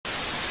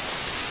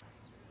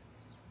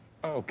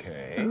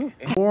Okay.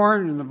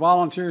 Born in the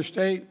volunteer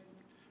state,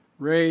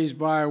 raised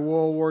by a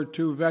World War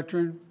II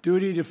veteran,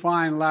 duty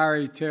defined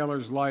Larry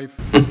Taylor's life.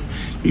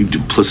 You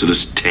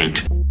duplicitous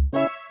taint.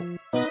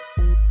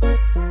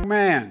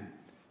 Man,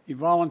 he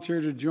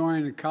volunteered to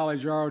join the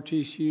college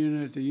ROTC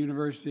unit at the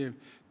University of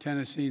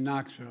Tennessee,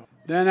 Knoxville.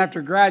 Then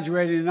after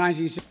graduating in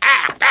 1960,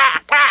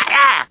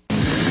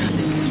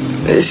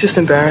 it's just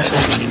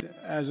embarrassing.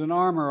 as an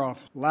armor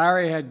officer,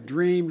 Larry had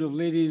dreamed of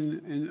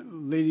leading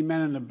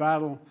men in the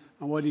battle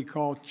on what he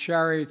called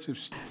chariots of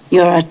steel.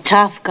 You're a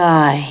tough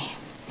guy.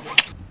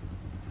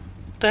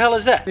 What the hell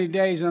is that? 20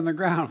 days on the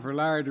ground for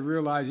Larry to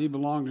realize he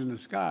belonged in the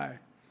sky.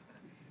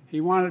 He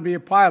wanted to be a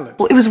pilot.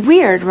 Well, it was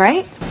weird,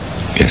 right?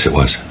 Yes, it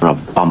was. You're a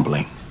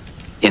bumbling,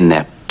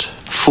 inept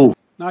fool.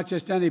 Not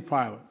just any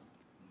pilot,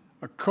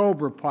 a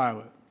Cobra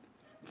pilot,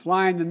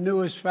 flying the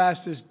newest,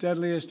 fastest,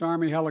 deadliest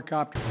Army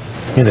helicopter.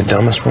 You're the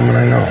dumbest woman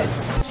I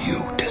know.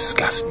 You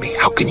disgust me.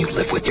 How can you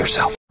live with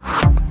yourself?